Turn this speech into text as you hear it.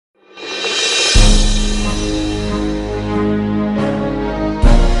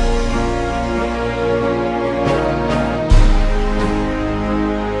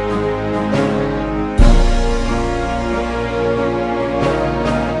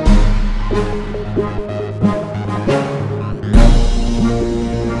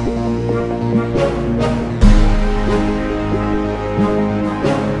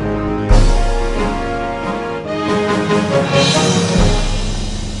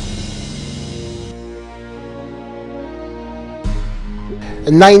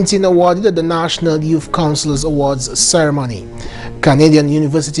19 awarded at the National Youth Council's Awards ceremony. Canadian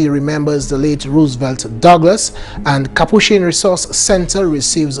University remembers the late Roosevelt Douglas, and Capuchin Resource Center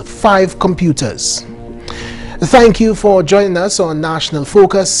receives 5 computers. Thank you for joining us on National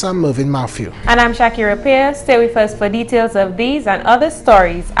Focus. I'm Mervin. And I'm Shaakira Pierre. Stay with us for details of these and other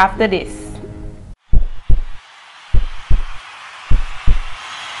stories after this.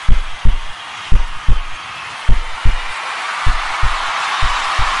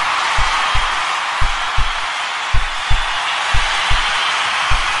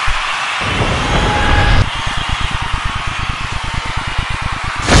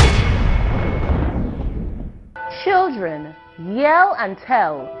 Children, yell and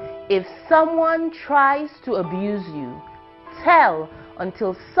tell. If someone tries to abuse you, tell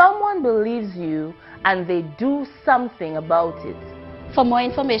until someone believes you and they do something about it. For more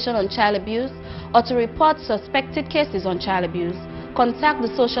information on child abuse or to report suspected cases on child abuse, contact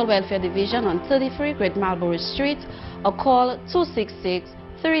the Social Welfare Division on 33 Great Marlborough Street or call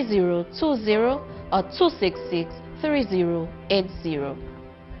 266-3020 or 266-3080.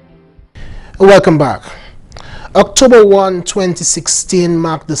 Welcome back. October 1, 2016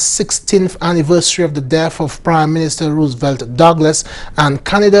 marked the 16th anniversary of the death of Prime Minister Roosevelt Douglas, and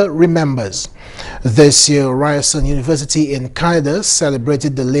Canada remembers. This year, Ryerson University in Canada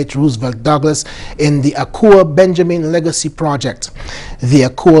celebrated the late Roosevelt Douglas in the Akua Benjamin Legacy Project. The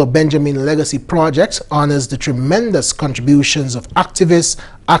Akua Benjamin Legacy Project honors the tremendous contributions of activists,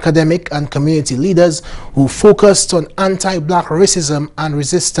 academic and community leaders who focused on anti-black racism and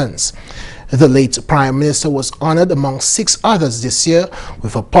resistance. The late Prime Minister was honored among 6 others this year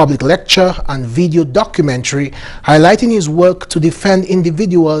with a public lecture and video documentary highlighting his work to defend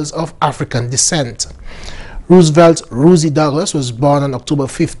individuals of African descent. Roosevelt Rosie Douglas was born on October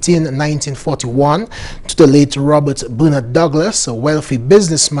 15, 1941 to the late Robert Bernard Douglas, a wealthy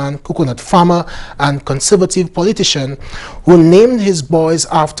businessman, coconut farmer and conservative politician who named his boys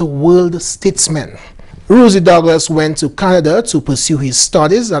after world statesmen. Rosie Douglas went to Canada to pursue his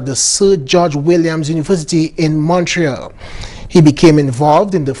studies at the Sir George Williams University in Montreal. He became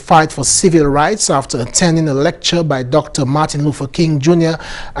involved in the fight for civil rights after attending a lecture by Dr. Martin Luther King Jr.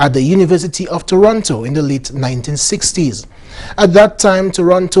 at the University of Toronto in the late 1960s. At that time,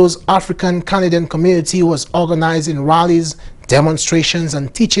 Toronto's African Canadian community was organizing rallies, demonstrations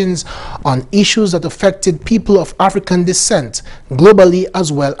and teachings on issues that affected people of African descent, globally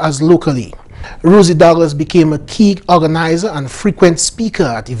as well as locally. Rosie Douglas became a key organizer and frequent speaker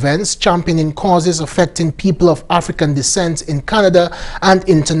at events championing causes affecting people of African descent in Canada and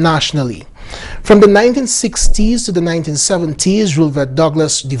internationally. From the 1960s to the 1970s, Roosevelt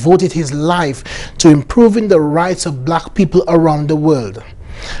Douglas devoted his life to improving the rights of black people around the world.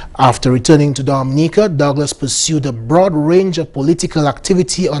 After returning to Dominica, Douglas pursued a broad range of political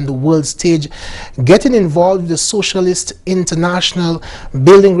activity on the world stage, getting involved with the Socialist International,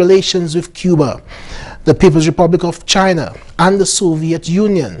 building relations with Cuba, the People's Republic of China, and the Soviet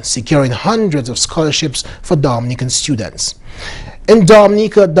Union, securing hundreds of scholarships for Dominican students. In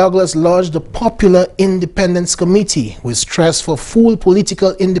Dominica, Douglas lodged the Popular Independence Committee with stress for full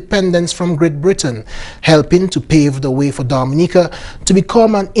political independence from Great Britain, helping to pave the way for Dominica to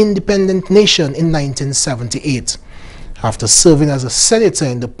become an independent nation in 1978. After serving as a senator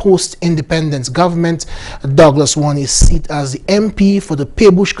in the post-independence government, Douglas won his seat as the MP for the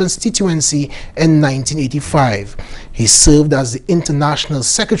Peebush constituency in 1985. He served as the international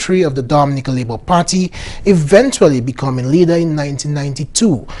secretary of the Dominica Labour Party, eventually becoming leader in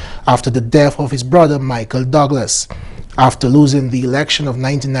 1992 after the death of his brother Michael Douglas. After losing the election of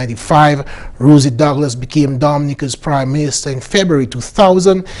 1995, Rosie Douglas became Dominica's Prime Minister in February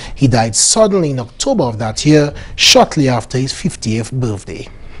 2000. He died suddenly in October of that year, shortly after his 50th birthday.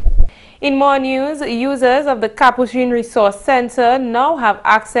 In more news, users of the Capuchin Resource Center now have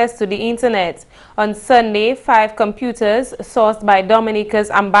access to the internet. On Sunday, 5 computers sourced by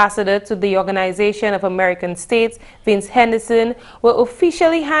Dominica's ambassador to the Organization of American States, Vince Henderson, were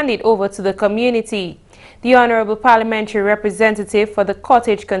officially handed over to the community. The Honorable Parliamentary Representative for the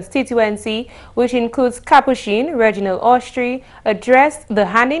Cottage constituency, which includes Capuchin, Reginald Austri, addressed the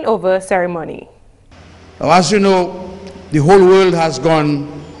handing over ceremony. As you know, the whole world has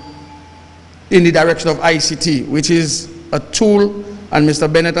gone in the direction of ICT, which is a tool, and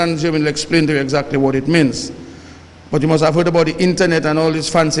Mr. Bennett and Jim will explain to you exactly what it means. But you must have heard about the internet and all these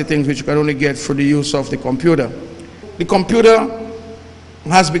fancy things which you can only get through the use of the computer. The computer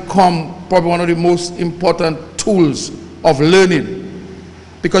has become probably one of the most important tools of learning,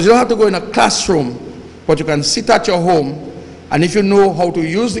 because you don't have to go in a classroom, but you can sit at your home, and if you know how to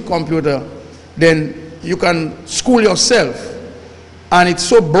use the computer, then you can school yourself And it's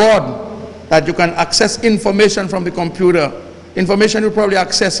so broad that you can access information from the computer. Information you probably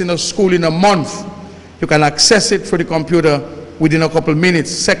access in a school in a month. You can access it through the computer within a couple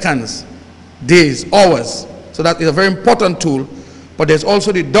minutes, seconds, days, hours. So that is a very important tool. But there's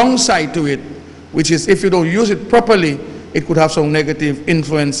also the downside to it, which is if you don't use it properly, it could have some negative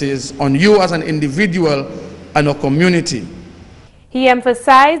influences on you as an individual and a community. He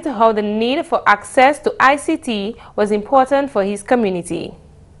emphasized how the need for access to ICT was important for his community.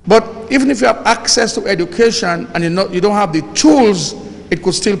 But even if you have access to education and you don't have the tools, it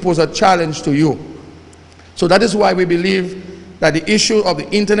could still pose a challenge to you. So that is why we believe that the issue of the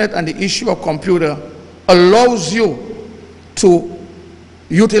internet and the issue of computer allows you to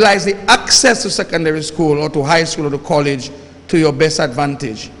utilize the access to secondary school or to high school or to college to your best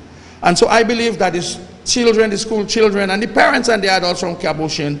advantage. And so I believe that the children, the school children, and the parents and the adults from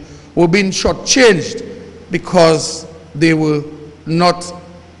Capuchin were being shortchanged because they were not,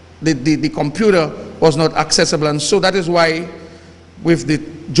 the computer was not accessible. And so that is why with the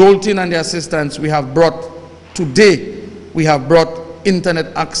Jolting and the assistance we have brought today, we have brought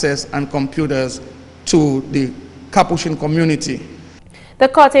internet access and computers to the Capuchin community. The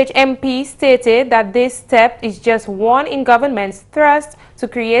Cottage MP stated that this step is just one in government's thrust to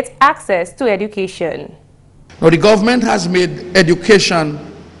create access to education. Now, the government has made education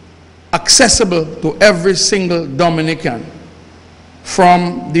accessible to every single Dominican,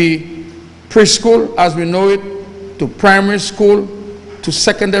 from the preschool as we know it, to primary school, to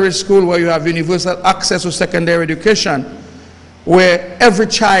secondary school, where you have universal access to secondary education, where every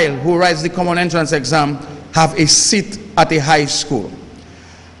child who writes the common entrance exam have a seat at a high school.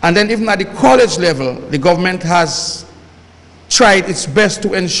 And then even at the college level, the government has tried its best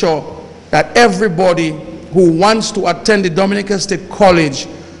to ensure that everybody who wants to attend the Dominica State College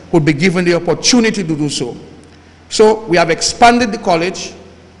would be given the opportunity to do so. So we have expanded the college.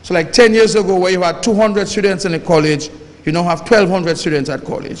 So like 10 years ago, where you had 200 students in a college, you now have 1,200 students at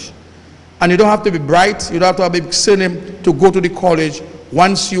college. And you don't have to be bright, you don't have to have a big surname to go to the college.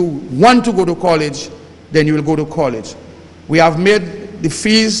 Once you want to go to college, then you will go to college. We have made the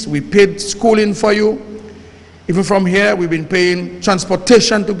fees, we paid schooling for you. Even from here, we've been paying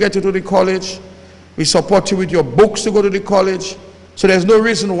transportation to get you to the college. We support you with your books to go to the college. So there's no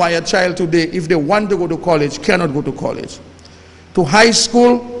reason why a child today, if they want to go to college, cannot go to college. To high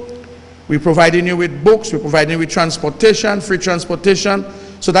school, we're providing you with books, we're providing you with transportation, free transportation.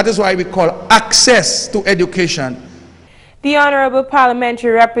 So that is why we call access to education. The Honorable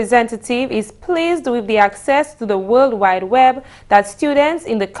Parliamentary Representative is pleased with the access to the World Wide Web that students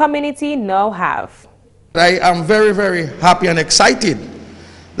in the community now have. I am very, very happy and excited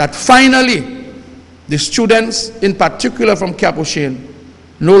that finally the students, in particular from Capuchin,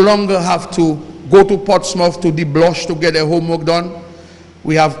 no longer have to go to Portsmouth to deblush to get their homework done.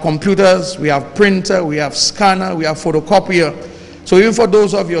 We have computers, we have printer, we have scanner, we have photocopier. So even for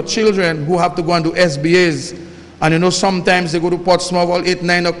those of your children who have to go and do SBAs, and you know sometimes they go to Portsmouth all 8,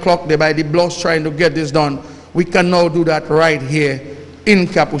 9 o'clock, they buy the blush trying to get this done, we can now do that right here in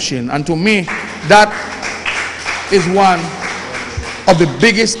Capuchin. And to me, that is one of the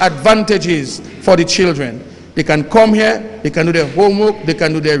biggest advantages for the children. They can come here, they can do their homework, they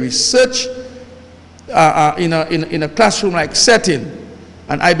can do their research in a classroom-like setting.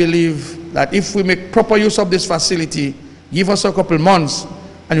 And I believe that if we make proper use of this facility, give us a couple months,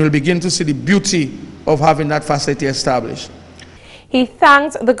 and you'll begin to see the beauty of having that facility established. He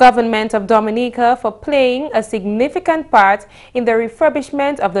thanked the government of Dominica for playing a significant part in the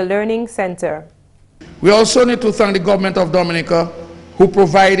refurbishment of the Learning Center. We also need to thank the government of Dominica, who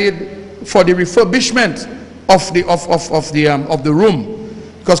provided for the refurbishment of the room,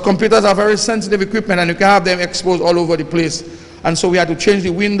 because computers are very sensitive equipment and you can have them exposed all over the place. And so we had to change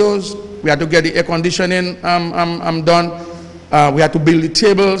the windows, we had to get the air conditioning done, we had to build the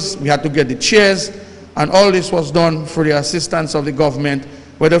tables, we had to get the chairs, and all this was done through the assistance of the government,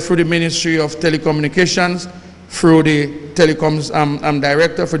 whether through the Ministry of Telecommunications, through the Telecoms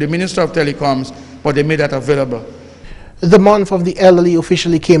Director, through the Minister of Telecoms, but they made that available. The month of the elderly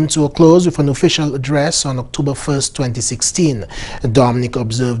officially came to a close with an official address on October 1st, 2016. Dominica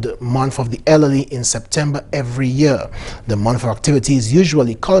observed the month of the elderly in September every year. The month of activities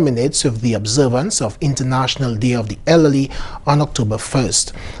usually culminates with the observance of International Day of the Elderly on October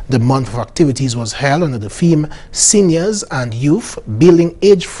 1st. The month of activities was held under the theme Seniors and Youth, Building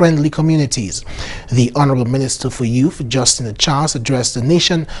Age-Friendly Communities. The Honorable Minister for Youth, Justin Charles, addressed the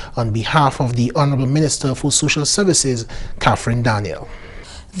nation on behalf of the Honorable Minister for Social Services, Catherine Daniel.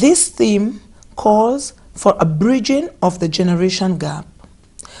 This theme calls for a bridging of the generation gap.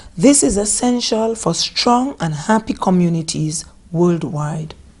 This is essential for strong and happy communities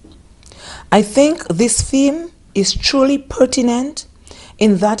worldwide. I think this theme is truly pertinent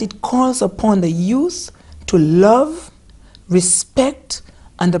in that it calls upon the youth to love, respect,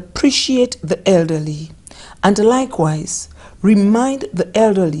 and appreciate the elderly, and likewise remind the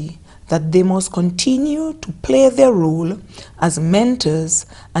elderly that they must continue to play their role as mentors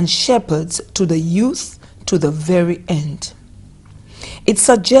and shepherds to the youth to the very end. It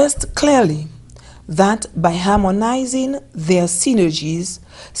suggests clearly that by harmonizing their synergies,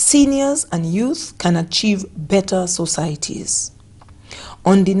 seniors and youth can achieve better societies.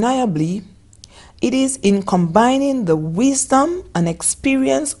 Undeniably, it is in combining the wisdom and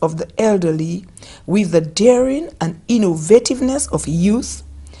experience of the elderly with the daring and innovativeness of youth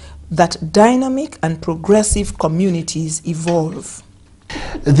that dynamic and progressive communities evolve.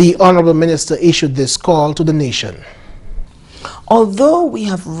 The Honorable Minister issued this call to the nation. Although we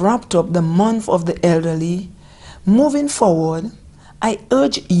have wrapped up the month of the elderly, moving forward, I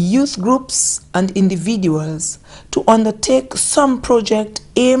urge youth groups and individuals to undertake some project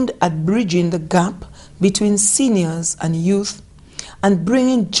aimed at bridging the gap between seniors and youth and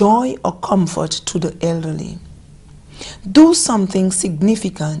bringing joy or comfort to the elderly. Do something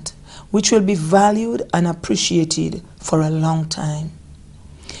significant which will be valued and appreciated for a long time.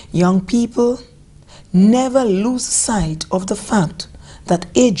 Young people, never lose sight of the fact that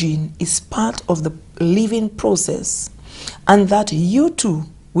aging is part of the living process and that you too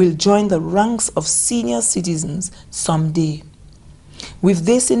will join the ranks of senior citizens someday. With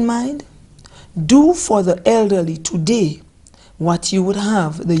this in mind, do for the elderly today what you would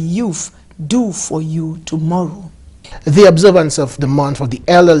have the youth do for you tomorrow. The observance of the month of the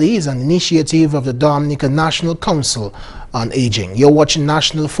elderly is an initiative of the Dominica National Council on Aging. You're watching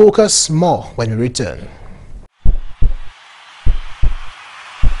National Focus. More when we return.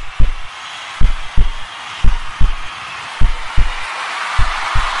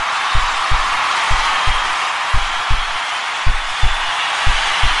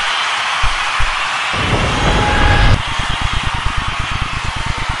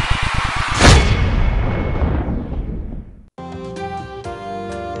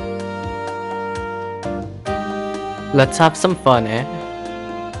 Let's have some fun, eh?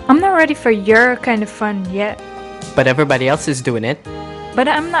 I'm not ready for your kind of fun yet. But everybody else is doing it. But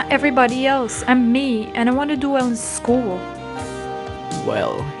I'm not everybody else. I'm me, and I want to do well in school.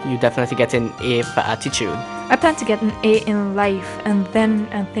 Well, you definitely get an A for attitude. I plan to get an A in life, and then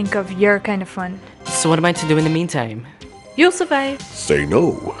I think of your kind of fun. So what am I to do in the meantime? You'll survive. Say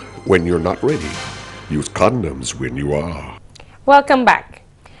no when you're not ready. Use condoms when you are. Welcome back.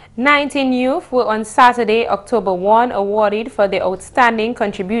 19 youth were on Saturday, October 1, awarded for their outstanding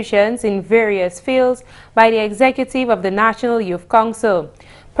contributions in various fields by the executive of the National Youth Council.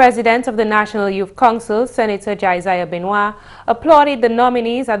 President of the National Youth Council, Senator Josiah Benoit, applauded the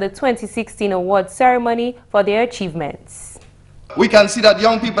nominees at the 2016 award ceremony for their achievements. We can see that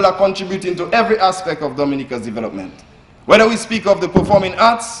young people are contributing to every aspect of Dominica's development. Whether we speak of the performing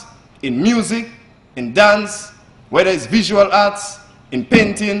arts, in music, in dance, whether it's visual arts, in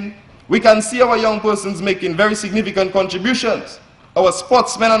painting, we can see our young persons making very significant contributions. Our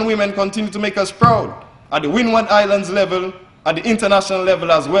sportsmen and women continue to make us proud at the Windward Islands level, at the international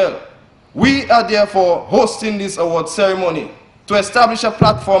level as well. We are therefore hosting this award ceremony to establish a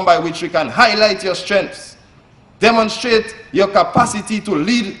platform by which we can highlight your strengths, demonstrate your capacity to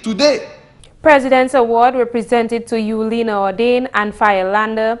lead today. President's Award were presented to Yulina Ordain and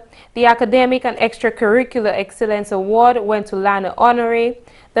Firelander. The Academic and Extracurricular Excellence Award went to Lana Honore.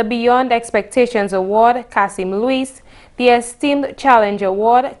 The Beyond Expectations Award, Kasim Luis. The Esteemed Challenge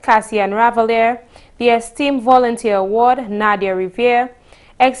Award, Cassian Ravalier. The Esteemed Volunteer Award, Nadia Riviere.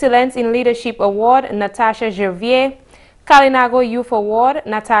 Excellence in Leadership Award, Natasha Gervier. Kalinago Youth Award,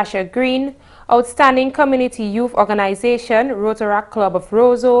 Natasha Green. Outstanding Community Youth Organization, Rotaract Club of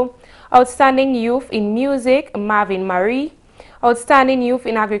Roseau. Outstanding Youth in Music, Marvin Marie. Outstanding Youth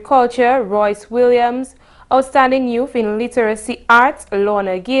in Agriculture, Royce Williams. Outstanding Youth in Literacy Arts,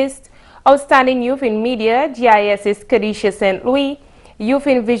 Lorna Gist. Outstanding Youth in Media, GIS's Kadisha St. Louis. Youth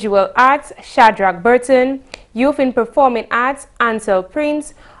in Visual Arts, Shadrach Burton. Youth in Performing Arts, Ansel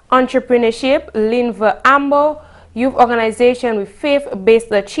Prince. Entrepreneurship, Linva Ambo. Youth Organization with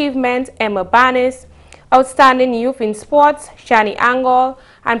Faith-Based Achievement, Emma Banis. Outstanding Youth in Sports, Shani Angol.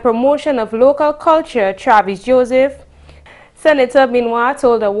 And Promotion of Local Culture, Travis Joseph. Senator Benoit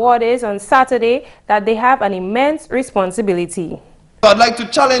told awardees on Saturday that they have an immense responsibility. I'd like to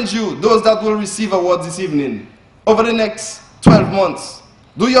challenge you, those that will receive awards this evening, over the next 12 months,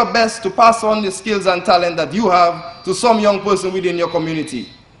 do your best to pass on the skills and talent that you have to some young person within your community.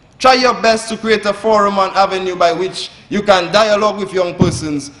 Try your best to create a forum and avenue by which you can dialogue with young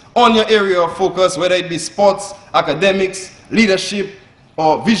persons on your area of focus, whether it be sports, academics, leadership,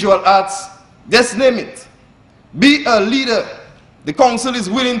 or visual arts. Just name it. Be a leader. The council is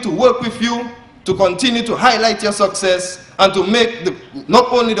willing to work with you to continue to highlight your success and to make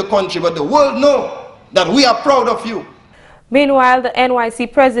not only the country but the world know that we are proud of you. Meanwhile, the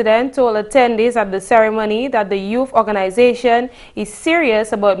NYC president told attendees at the ceremony that the youth organization is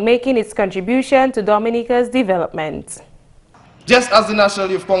serious about making its contribution to Dominica's development. Just as the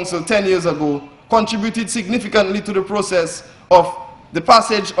National Youth Council 10 years ago contributed significantly to the process of the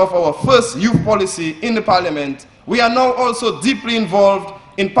passage of our first youth policy in the Parliament, we are now also deeply involved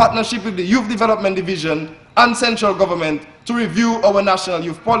in partnership with the Youth Development Division and central government to review our national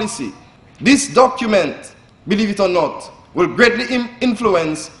youth policy. This document, believe it or not, will greatly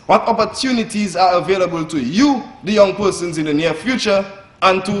influence what opportunities are available to you, the young persons, in the near future,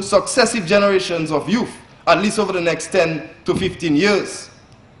 and to successive generations of youth, at least over the next 10 to 15 years.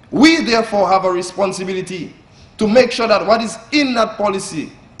 We therefore have a responsibility to make sure that what is in that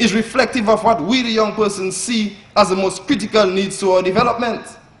policy is reflective of what we, the young persons, see as the most critical needs to our development.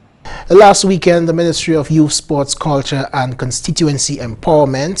 Last weekend, the Ministry of Youth, Sports, Culture and Constituency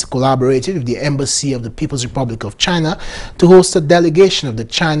Empowerment collaborated with the Embassy of the People's Republic of China to host a delegation of the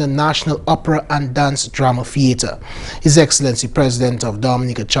China National Opera and Dance Drama Theatre. His Excellency President of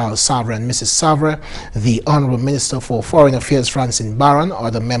Dominica, Charles Savre, and Mrs. Savre, the Honorable Minister for Foreign Affairs, Francine Barron,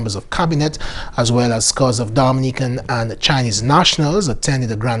 other members of Cabinet, as well as scores of Dominican and Chinese nationals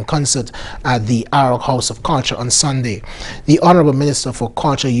attended a grand concert at the Arrow House of Culture on Sunday. The Honorable Minister for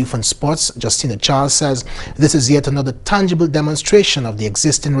Culture, Youth and Sports, Justina Charles, says this is yet another tangible demonstration of the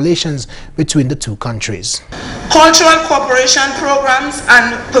existing relations between the two countries. Cultural cooperation programs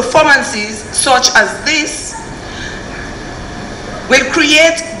and performances such as this will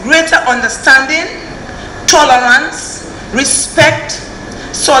create greater understanding, tolerance, respect,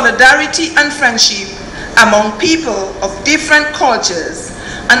 solidarity and friendship among people of different cultures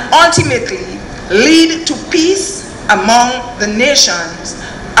and ultimately lead to peace among the nations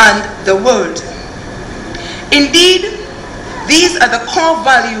and the world. Indeed, these are the core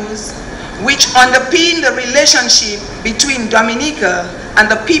values which underpin the relationship between Dominica and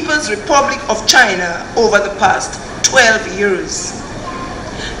the People's Republic of China over the past 12 years.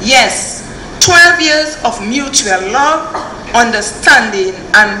 Yes, 12 years of mutual love, understanding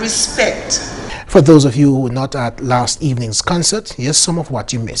and respect. For those of you who were not at last evening's concert, here's some of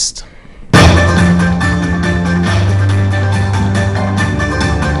what you missed.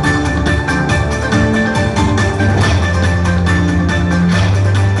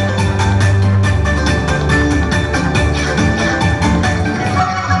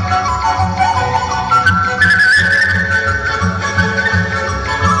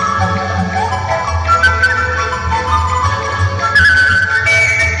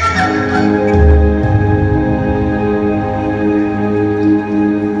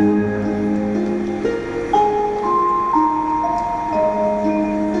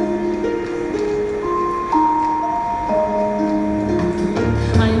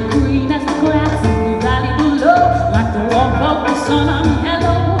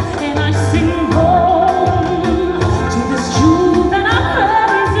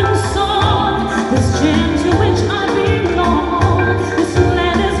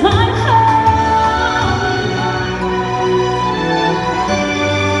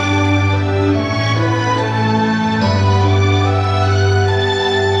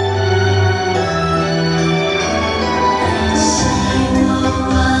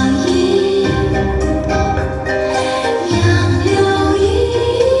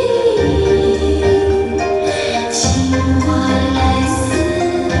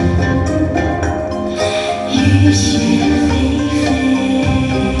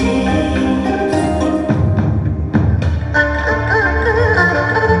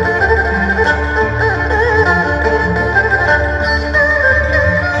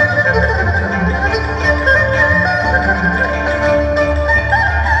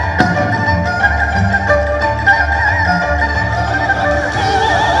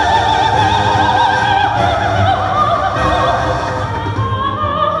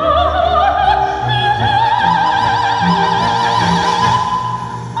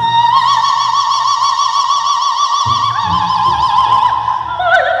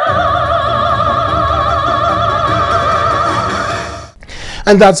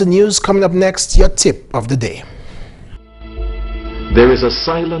 And that's the news. Coming up next, your tip of the day. There is a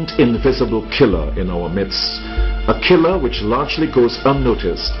silent, invisible killer in our midst. A killer which largely goes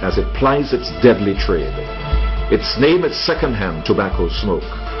unnoticed as it plies its deadly trade. Its name is secondhand tobacco smoke.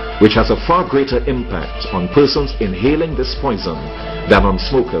 which has a far greater impact on persons inhaling this poison than on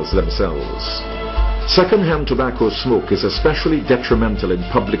smokers themselves. Second-hand tobacco smoke is especially detrimental in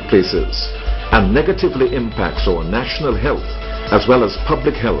public places and negatively impacts our national health as well as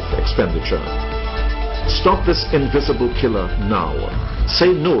public health expenditure. Stop this invisible killer now.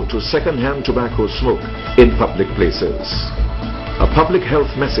 Say no to second-hand tobacco smoke in public places. A public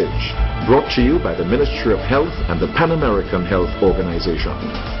health message brought to you by the Ministry of Health and the Pan American Health Organization.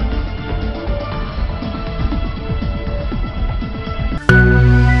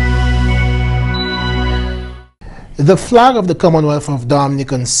 The flag of the Commonwealth of Dominica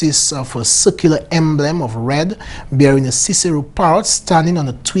consists of a circular emblem of red bearing a Cicero parrot standing on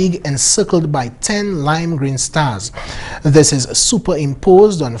a twig encircled by 10 lime green stars. This is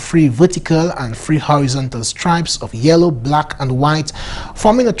superimposed on 3 vertical and 3 horizontal stripes of yellow, black and white,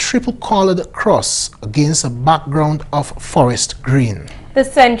 forming a triple-colored cross against a background of forest green. The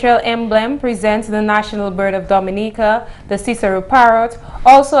central emblem presents the national bird of Dominica, the Cicero parrot,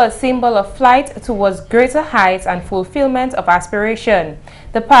 also a symbol of flight towards greater heights and fulfillment of aspiration.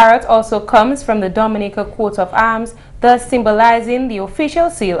 The parrot also comes from the Dominica coat of arms, thus symbolizing the official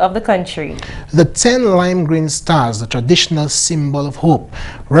seal of the country. The 10 lime green stars, the traditional symbol of hope,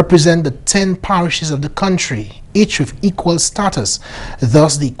 represent the 10 parishes of the country, each with equal status,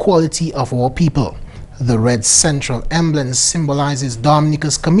 thus the equality of our people. The red central emblem symbolizes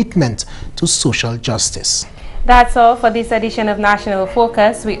Dominica's commitment to social justice. That's all for this edition of National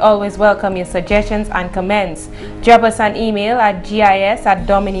Focus. We always welcome your suggestions and comments. Drop us an email at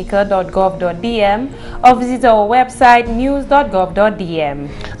gis@dominica.gov.dm or visit our website news.gov.dm.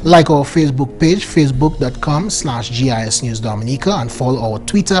 Like our Facebook page, facebook.com/GIS News Dominica, and follow our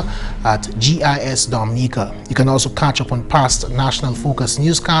Twitter at GIS Dominica. You can also catch up on past National Focus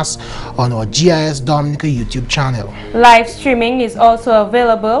newscasts on our GIS Dominica YouTube channel. Live streaming is also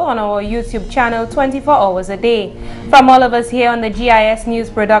available on our YouTube channel 24 hours a day. From all of us here on the GIS News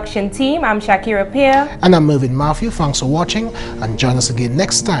production team, I'm Shaakira, Pierre. And I'm Mervin. Thanks for watching, and join us again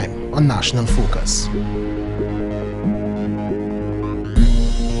next time on National Focus.